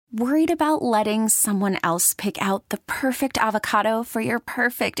Worried about letting someone else pick out the perfect avocado for your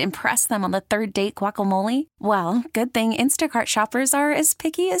perfect impress them on the third date guacamole? Well, good thing Instacart shoppers are as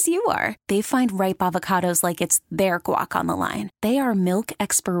picky as you are. They find ripe avocados like it's their guac on the line. They are milk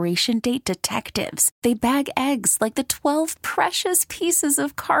expiration date detectives. They bag eggs like the 12 precious pieces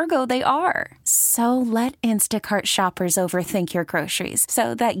of cargo they are. So let Instacart shoppers overthink your groceries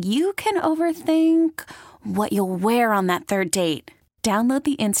so that you can overthink what you'll wear on that third date. Download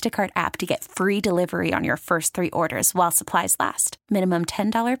the Instacart app to get free delivery on your first 3 orders while supplies last. Minimum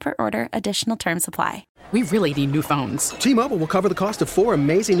 $10 per order. Additional terms apply. We really need new phones. T-Mobile will cover the cost of 4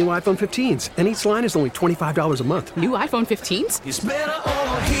 amazing new iPhone 15s, and each line is only $25 a month. New iPhone 15s? It's better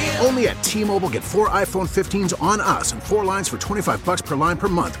over here. Only at T-Mobile, get 4 iPhone 15s on us and 4 lines for $25 per line per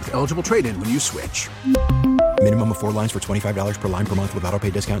month with eligible trade-in when you switch. Minimum of 4 lines for $25 per line per month with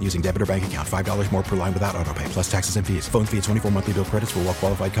autopay discount using debit or bank account. $5 more per line without autopay, plus taxes and fees. Phone fee at 24 monthly bill credits for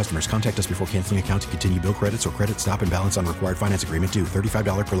well-qualified customers. Contact us before canceling account to continue bill credits or credit stop and balance on required finance agreement due.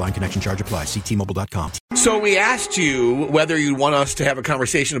 $35 per line connection charge applies. See T-Mobile.com. So we asked you whether you'd want us to have a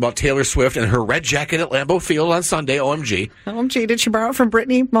conversation about Taylor Swift and her red jacket at Lambeau Field on Sunday, OMG. OMG, did she borrow it from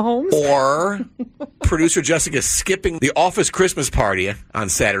Brittany Mahomes? Or producer Jessica skipping the office Christmas party on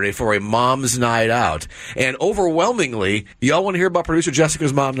Saturday for a mom's night out. And overwhelmingly, y'all want to hear about producer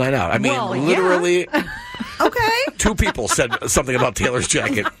Jessica's mom night out. I mean, literally, Okay. 2 people said something about Taylor's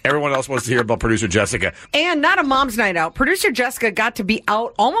jacket. Everyone else wants to hear about producer Jessica. And not a mom's night out. Producer Jessica got to be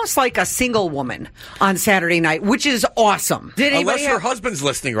out almost like a single woman on Saturday night, which is awesome. Unless her husband's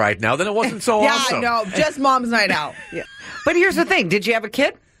listening right now, then it wasn't so awesome. Yeah, no, just mom's night out. Yeah. But here's the thing. Did you have a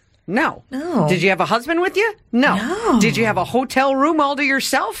kid? No. Did you have a husband with you? No. Did you have a hotel room all to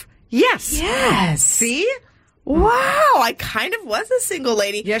yourself? Yes. Yes. See? Wow, I kind of was a single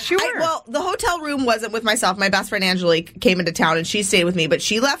lady. Yes, you were. Well, the hotel room wasn't with myself. My best friend Angelique came into town and she stayed with me, but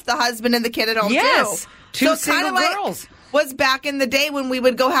she left the husband and the kid at home Yes. too. 2 So single kinda girls. was back in the day when we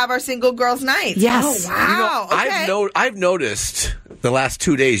would go have our single girls' nights. Yes. Oh, wow. Okay. I've noticed the last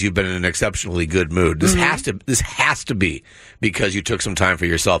 2 days you've been in an exceptionally good mood. This has to be because you took some time for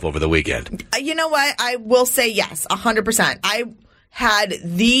yourself over the weekend. You know what? I will say yes, 100%. I had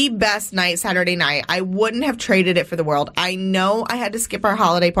the best night Saturday night. I wouldn't have traded it for the world. I know I had to skip our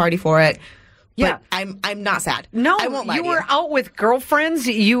holiday party for it. Yeah. But I'm not sad. No, I won't lie you to were out with girlfriends.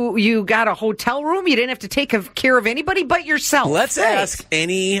 You got a hotel room. You didn't have to take care of anybody but yourself. Let's ask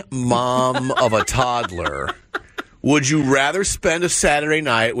any mom of a toddler, would you rather spend a Saturday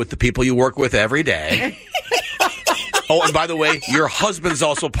night with the people you work with every day? Oh, and by the way, your husband's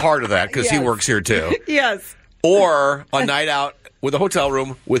also part of that because he works here too. Yes. Or a night out with a hotel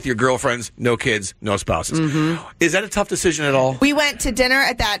room with your girlfriends, no kids, no spouses. Is that a tough decision at all? We went to dinner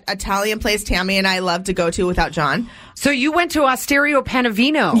at that Italian place Tammy and I love to go to without John. So you went to Osterio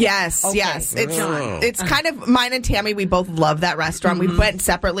Panavino. Yes, Okay. yes. It's kind of mine and Tammy. We both love that restaurant. We went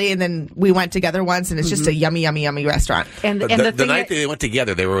separately and then we went together once, and it's just a yummy, yummy, yummy restaurant. And the night they went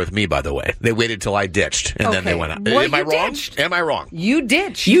together, they were with me, by the way. They waited till I ditched, and then they went out. Well, Am I you wrong? ditched. Am I wrong? You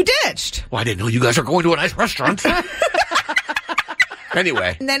ditched. You ditched. Well, I didn't know you guys are going to a nice restaurant.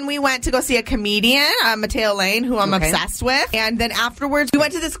 Anyway. And then we went to go see a comedian, Mateo Lane, who I'm obsessed with. And then afterwards, we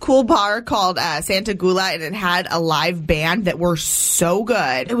went to this cool bar called Santa Gula, and it had a live band that were so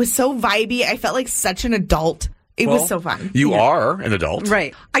good. It was so vibey. I felt like such an adult. It was so fun. You are an adult.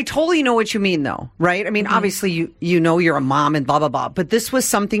 Right. I totally know what you mean, though, right? I mean, obviously, you know you're a mom and blah, blah, blah. But this was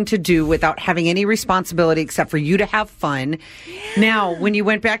something to do without having any responsibility except for you to have fun. Yeah. Now, when you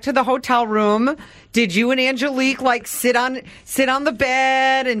went back to the hotel room, did you and Angelique, like, sit on the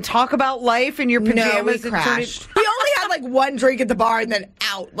bed and talk about life in your pajamas? No, we crashed. We only had, like, one drink at the bar and then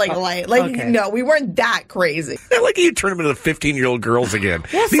out, like, no, we weren't that crazy. I like you turn them into 15-year-old girls again.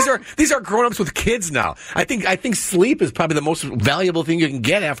 These are grown-ups with kids now. I think sleep is probably the most valuable thing you can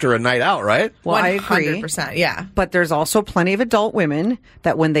get after a night out, right? Well, I agree. 100%, yeah. But there's also plenty of adult women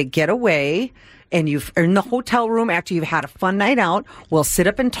that when they get away and you're in the hotel room after you've had a fun night out, will sit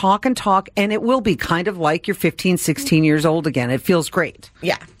up and talk, and it will be kind of like you're 15, 16 years old again. It feels great.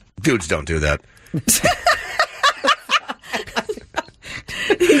 Yeah. Dudes don't do that.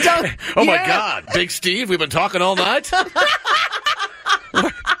 Oh, my God. Big Steve, we've been talking all night?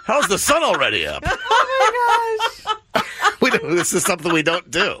 How's the sun already up? Oh, my gosh. This is something we don't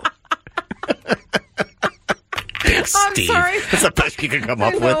do. I'm Steve. sorry. That's the best you can come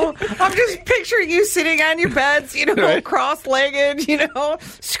up with. I'm just picturing you sitting on your beds, Right. cross-legged,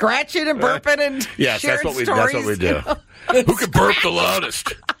 scratching and burping and Yes, sharing that's what stories, we do. Who can burp the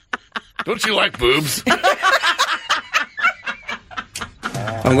loudest? Don't you like boobs?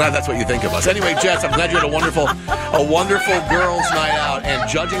 I'm glad that's what you think of us. Anyway, Jess, I'm glad you had a wonderful girls' night out. And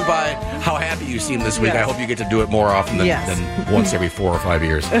judging by how happy you seem this week, I hope you get to do it more often than once every 4 or 5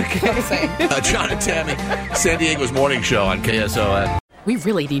 years. Okay. John and Tammy, San Diego's morning show on KSON. We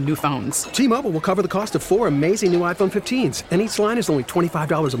really need new phones. T-Mobile will cover the cost of 4 amazing new iPhone 15s, and each line is only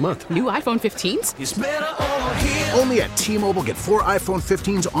 $25 a month. New iPhone 15s? Only at T-Mobile, get 4 iPhone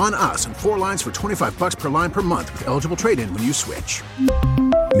 15s on us and 4 lines for $25 per line per month with eligible trade-in when you switch.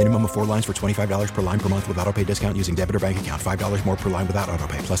 Minimum of 4 lines for $25 per line per month with autopay discount using debit or bank account. $5 more per line without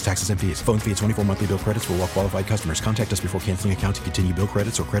autopay, plus taxes and fees. Phone fee at 24 monthly bill credits for well-qualified customers. Contact us before canceling account to continue bill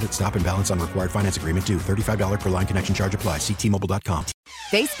credits or credit stop and balance on required finance agreement due. $35 per line connection charge applies. See T-Mobile.com.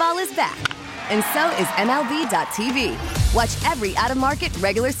 Baseball is back, and so is MLB.tv. Watch every out-of-market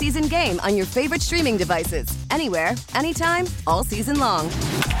regular season game on your favorite streaming devices. Anywhere, anytime, all season long.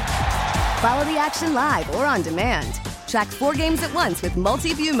 Follow the action live or on demand. Track 4 games at once with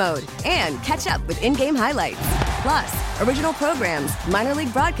multi-view mode and catch up with in-game highlights. Plus, original programs, minor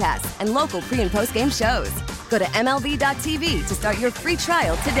league broadcasts, and local pre- and post-game shows. Go to MLB.tv to start your free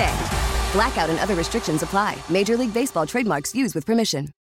trial today. Blackout and other restrictions apply. Major League Baseball trademarks used with permission.